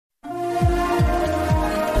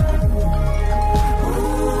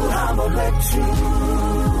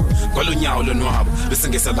Kolunyawo lonwabo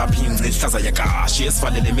besingese lapha ingci ihlaza yakashi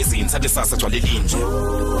esivalele emizini sathi sasa gcwale linje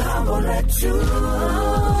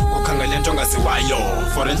ukhangele into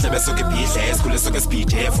ongaziwayo for endlebe soke ibhidle esikhule soke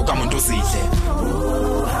sibhidef ukamuntu uzidle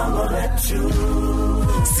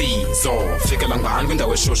sizo fikela ngani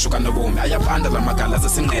kwindawo eshushu kanobomi ayabanda lamagala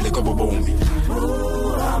zesinqele kobobomi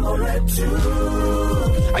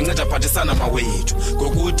anceda phathisana mawethu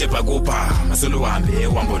ngokude bhakupha maseluhambe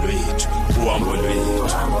uhambo lwethu uhambo lwethu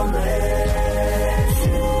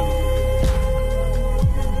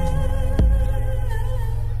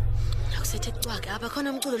akusethe kucwake apha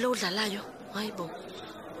khona umculo lo udlalayo hayibo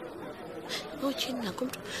uthini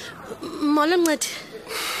nakumuntu molo Mncedi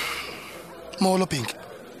molo Pink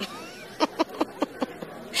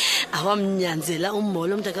awamnyanzela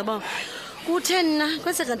umolo mntakaba kutheni na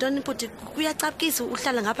kwenzeka ntoni bhuti kuyacapukisa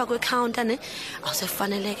uhlala ngapha kwecounter ne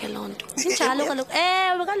awusefaneleke lonto injalo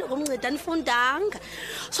kaloku kaloku Mncedi anifundanga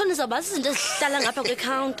so nizobazi izinto ezihlala ngapha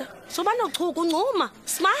kwecounter so banochuku uncuma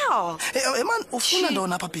smile man ufuna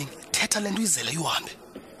ntoni apha Pink thetha lento uyizele uhambe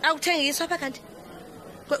awuthengiswa apha kanti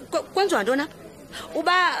kwenziwa ntoni apha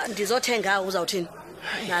uba ndizothenga uzawuthini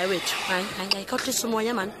hayi wethu hayi khohlisa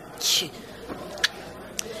umoya man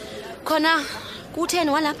khona kutheni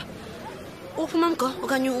walapha uphuma mgo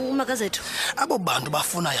okanye umakazethu abo bantu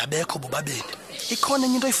bafuna yabekho bobabeni ikhona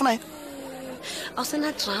enye into oyifunayo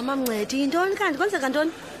awusena drama Mncedi intoni kanti kwenzeka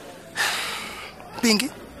ntoni Pinki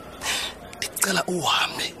ndicela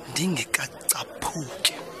uhambe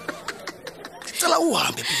ndingekacaphuki ndicela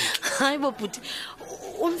uhambe Pinki hayi bobhuti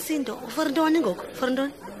umsindo for ntoni ngoku for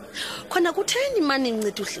ntoni khona kutheni mani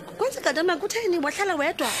Mncedi uhliko kwenzeka ntoni kutheni wahlala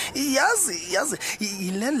wedwa yazi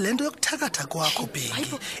lento yokuthakatha kwakho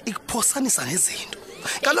Pinki ikuphosanisa nezinto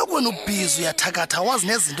kaloku wena ubhizi uyathakatha wazi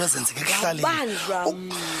nezinto ezenzeke kuhlaleni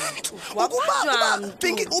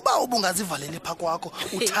Pinki uba ubungazivalele pha kwakho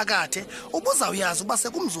uthakathe ubuzawuyazi uba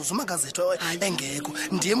sekumzuzu makazethu engekho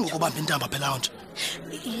ndiye ngokubamba intamba phela nje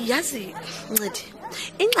yazi Mncedi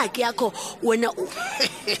ingxaki yakho wena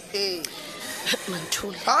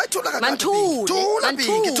Manthula. Hayi thula kakade. Thula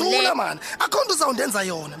Pinki, thula man. Akho nto uzawundenza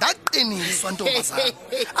yona. Ndaqiniswa ntombazana.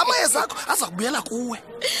 Amayeza akho azakubuyela kuwe.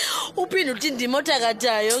 Uphinde uthi ndimota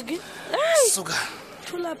kadayo ke. Suka.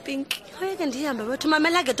 Thula Pinki. Hayeke ndihambe wethu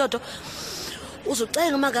mamela ke toto.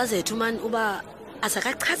 Uzucenga amagazethu man uba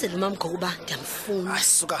asakachazela umamgo kuba ndiyamfuna. Hayi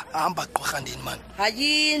suka hamba gqorhandini man.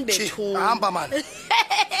 Hayini bethu. Hamba man.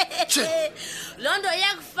 Londo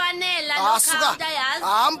iyakufanela nokhawunta yazi.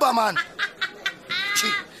 Hamba man.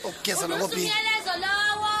 Ogeza lo Pinki.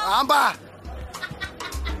 Hamba.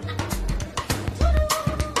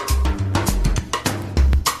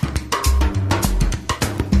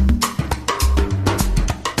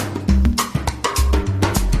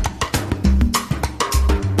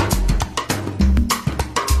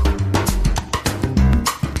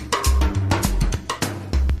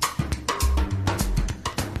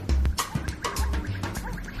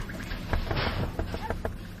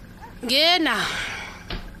 Ngena.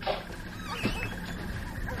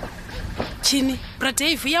 Chini,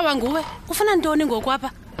 Bradave uyawa nguwe. Ufuna ntoni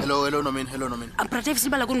ngokwapha? Hello nomini. Bradave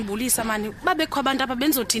sibala kunibulisa mani. Babekho abantu apha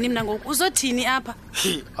benzothini mina ngoku. Uzothini apha?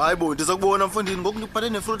 Hayibo ndiza kubona mfondini ngoku ndiphathe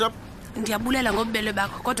nefruit apha. Ndiyabulela ngobubele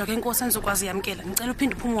bakho kodwa ke inkosi enizokwazi yamkela. Ngicela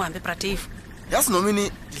uphinde uphume uhambe Bradave. Yazi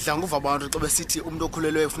nomini ndidla nguva abantu xa besithi umuntu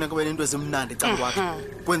okhulelweyo kufuneka ube nento ezimnandi ecala kwakhe.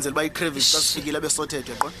 Kwenzela uba i-crevice xa sifikile abesorted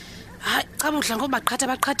yaqona. Hayi cha budla ngoba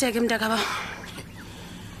baqhatheke mntakaba.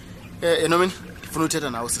 Nomini ndifuna uthetha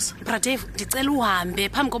nawe sisi. Bradave ndicela uhambe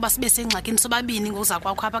phambi koba sibe sengxakini sobabini ngoza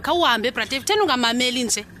kwakho apha. Kha uhambe Bradave thena ungamameli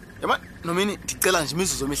nje. Yema nomini ndicela nje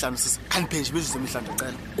imizuzu emihlanu sisi. Khaniphe nje imizuzu emihlanu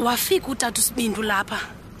ndicela. Wafika utata uSibindu lapha.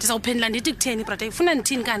 Ndizawuphendula ndithi kutheni Bradave ufuna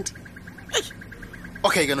ndithini kanti?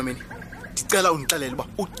 Okay ke nomini. Ndicela undixelele uba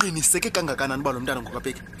uqiniseke kangakanani uba lo mntana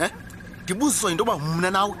ngokapeki. Ndibuziswa into yoba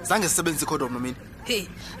mna nawe zange sisebenzise ikhondom nomini. Hey,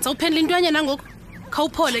 zawuphendula into yanye nangoku.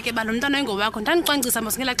 Khawuphole ke balo mntana engowakho. Ndandicwangcisa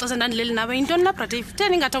masingela xesha ndandileli nawe. Intoni la Bradave?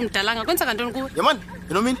 Theni ngathi umdalanga kwenzeka ntoni kuwe? Yemani,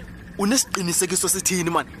 nomini unesiqinisekiso sithini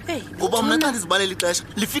man? Hey, ngoba mna xa ndizibalela ixesha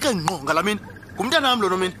lifika ngqo ngalamini. Ngumntana nami lo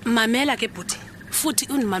nomini. Mamela ke bhuti. Futhi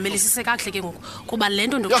undimamelisise kakuhle ke ngoku kuba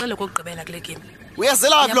lento ndikuxele kokugqibela kule game.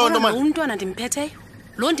 Uyazela aphi lo nto man? Umntwana ndimphetheyo.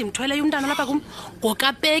 Lo ndimthweleyo umntana lapha kum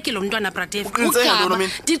ngokapeki lo mntwana Bradave.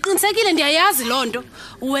 Ndiqinisekile ndiyayazi lo nto.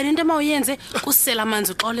 Wena into emawuyenze kusela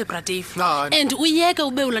amanzi uxole Bradave. And uyeke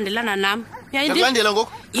ube ulandelana nami. Yakulandela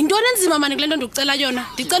ngoku. Intoni enzima mani kule nto ndikucela yona?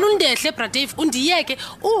 Ndicela undehle Bradave undiyeke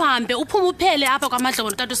uhambe uphume uphele apha kwamadlobo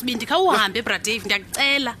notata uSibindi. Kha uhambe Bradave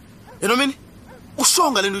ndiyakucela. Nomini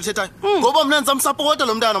ushonga le nto uthethayo. Ngoba mna ndizamsupporta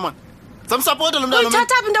lo mntana man. Ndizamsupporta lo mntana nomini.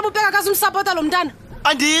 Uthatha aphi into obubheka kazi umsupporta lo mntana?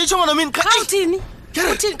 Anditsho mna nomini. Khawuthini?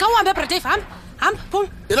 Uthini? Khawuhambe Bradef, hamba. Hamba, phuma.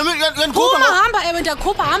 Nomini Phuma, uyandikhupha. hamba, ewe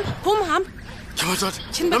ndiyakhupha, hamba, phuma, hamba. Yamadoda.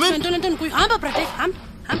 Thini Nomini. ntoni kuyo? Hamba Bradef, hamba.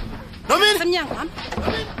 Hamba. Nomini. Semnyango, hamba.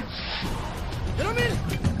 Nomini.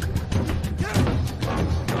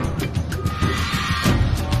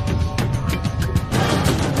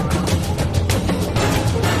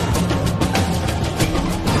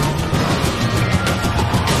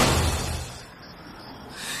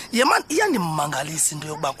 Yeman iyandimangalisa into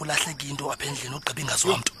yokuba kulahleka into apha endlini ugqiba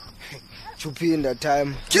ingaziwa mntu. Jupinda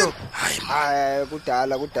time. Hayi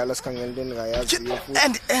kudala sikhangela into endingayaziyo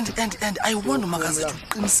futhi. And I want umakazethu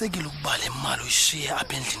uqinisekile ukuba le mali uyishiye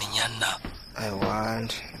apha endlini nyani na. I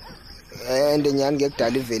want. And nyani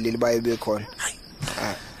ngekudala ivelile baye bekhona.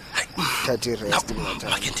 Thathi rest mina.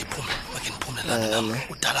 Make ndiphume la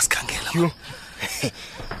udala sikhangela.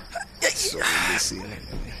 So listen.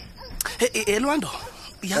 Elwando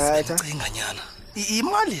yazi ngicinga nyana.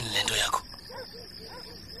 Imali lento yakho.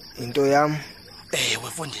 Into yami. Ewe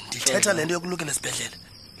mfondini ndithetha lento yokulukela esibhedlele.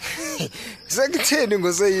 Sekitheni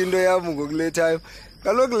ngoseyinto yami ngokulethayo.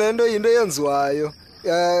 Kaloku lento into eyenziwayo.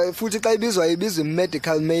 Futhi xa ibizwa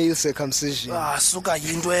medical male circumcision. Suka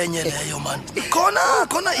yinto enye leyo man.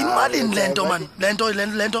 Khona imali lento man.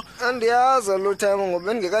 Lento. Andiyazi lo time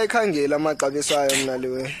ngoba ngekayikhangela amaxabiso ayo mina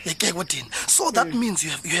lewe. Yeke kodini. So that means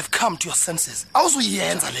you have come to your senses.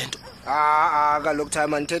 Awuzuyenza lento. Kaloku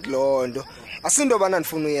time andithethi lonto. Asinto bana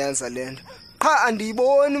ndifuna uyenza lento. Cha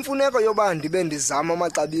andiyiboni imfuneko yoba ndibe ndizama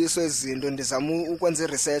amaxabiso ezinto ndizama ukwenza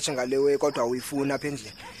research ngalewe kodwa uyifuna apha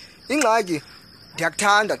endlini. Ingxaki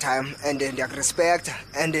ndiyakuthanda time and ndiyakurespecta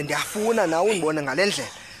and ndiyafuna nawe undibone ngalendlela.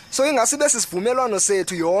 So ingasibe sisivumelwano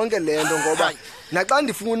sethu yonke lento ngoba naxa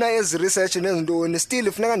ndifuna ezi research nezintoni still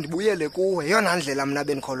ifuneka ndibuyele kuwe yona ndlela mina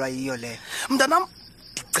benikholwa yiyo le. Mntanam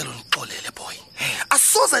ndicela undixolele boy.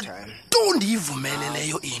 Asoze tu ndiyivumele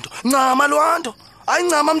leyo into. Ncama lwanto. Hayi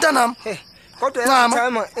ncama mntanam. Kodwa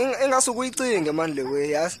time engasukuyicinge manje lewe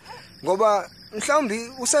yazi ngoba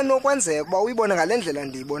mhlawumbi usenokwenzeka kuba uyibone ngalendlela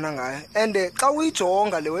ndiyibona ngayo and xa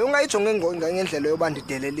uyijonga lewe ungayijonge ngendlela yoba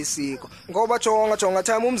ndidelela isiko ngoba jonga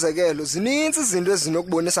time umzekelo zininzi izinto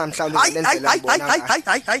ezinokubonisa mhlawumbi ngalendlela ndibona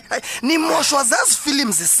hayi nimoshwa zezi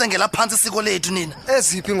films zisengela phansi isiko lethu nina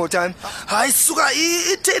eziphi ngotime hayi suka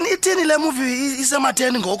itheni le movie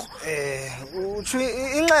isematheni ngoku uthi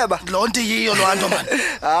inxeba lonto yiyo lwanto man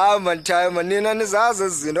man time nina nizazi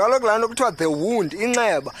izinto kaloku lana kuthiwa the wound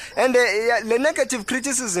inxeba and le negative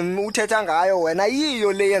criticism uthetha ngayo wena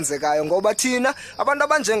yiyo le yenzekayo ngoba thina abantu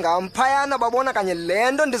abanjengam phayana babona kanye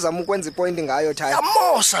lento ndizama ukwenza ipoint ngayo time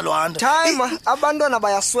amosha lwanto time abantwana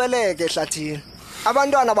bayasweleka ehlathini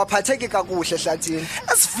abantwana baphatheki kakuhle ehlathini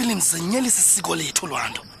as films zenyelisa isiko lethu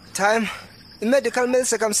lwanto time medical male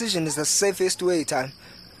circumcision is the safest way time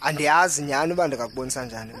andiyazi nyani uba ndingakubonisa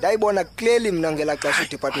njani ndayibona clearly mina ngela xesha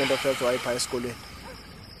uDepartment of Health wayipha esikolweni.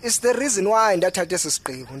 It's the reason why ndathatha esi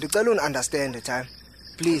sigqibo ndicela uni-understand the time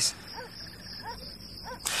please.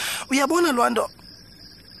 Uyabona lwanto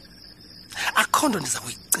akho nto ndiza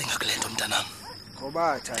kuyicinga kule nto mntanam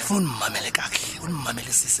ngoba time ndifuna ummamele kakuhle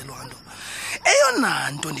undimamelisise lwanto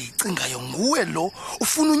eyona nto ndiyicingayo nguwe lo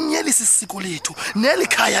ufuna unyelisa isiko lethu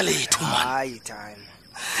nelikhaya lethu man hayi time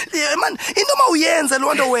man into mawuyenze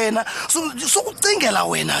lonto wena sukucingela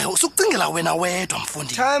wena wedwa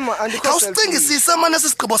mfundi time andikho awucingisise man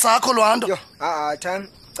esisigqibo sakho lwanto time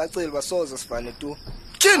cacile basoze sifane tu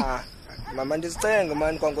tyini mama ndizicenge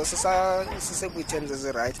man kwangose sisekwi-terms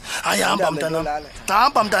ezi-right hayi hamba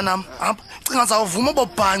mntanam hamba cinga zawuvuma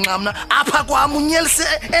bobhanqa mna apha kwam unyelise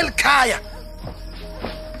elikhaya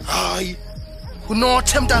hayi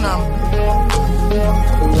unothe mntanam